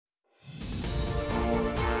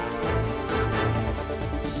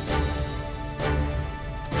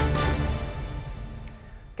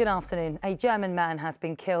Good afternoon. A German man has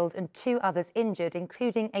been killed and 2 others injured,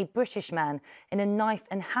 including a British man, in a knife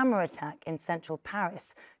and hammer attack in central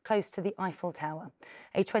Paris, close to the Eiffel Tower.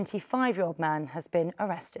 A 25-year-old man has been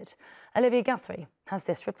arrested. Olivia Guthrie has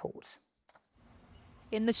this report.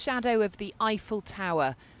 In the shadow of the Eiffel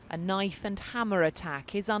Tower, a knife and hammer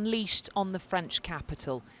attack is unleashed on the French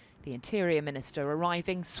capital. The Interior Minister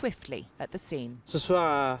arriving swiftly at the scene.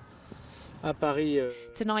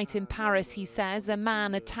 Tonight in Paris, he says, a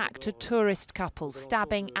man attacked a tourist couple,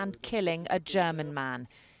 stabbing and killing a German man.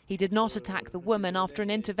 He did not attack the woman after an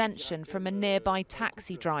intervention from a nearby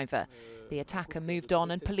taxi driver. The attacker moved on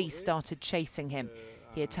and police started chasing him.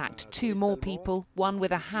 He attacked 2 more people, one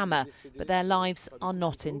with a hammer, but their lives are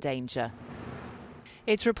not in danger.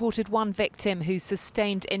 It's reported one victim who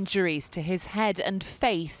sustained injuries to his head and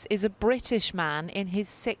face is a British man in his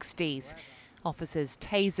 60s. Officers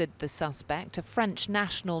tasered the suspect, a French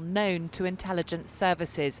national known to intelligence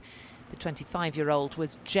services. The 25-year-old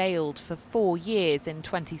was jailed for 4 years in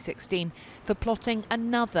 2016 for plotting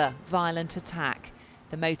another violent attack.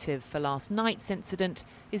 The motive for last night's incident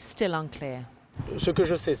is still unclear.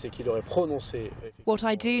 What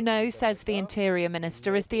I do know, says the Interior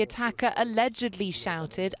Minister, is the attacker allegedly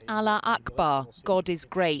shouted, Allah Akbar, God is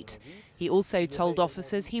great. He also told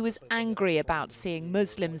officers he was angry about seeing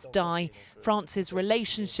Muslims die, France's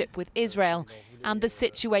relationship with Israel and the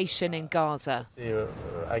situation in Gaza.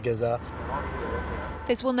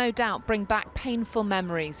 This will no doubt bring back painful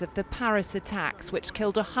memories of the Paris attacks which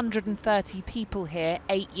killed 130 people here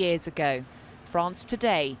 8 years ago. France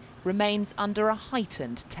today remains under a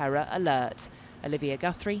heightened terror alert. Olivia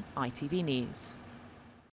Guthrie, ITV News.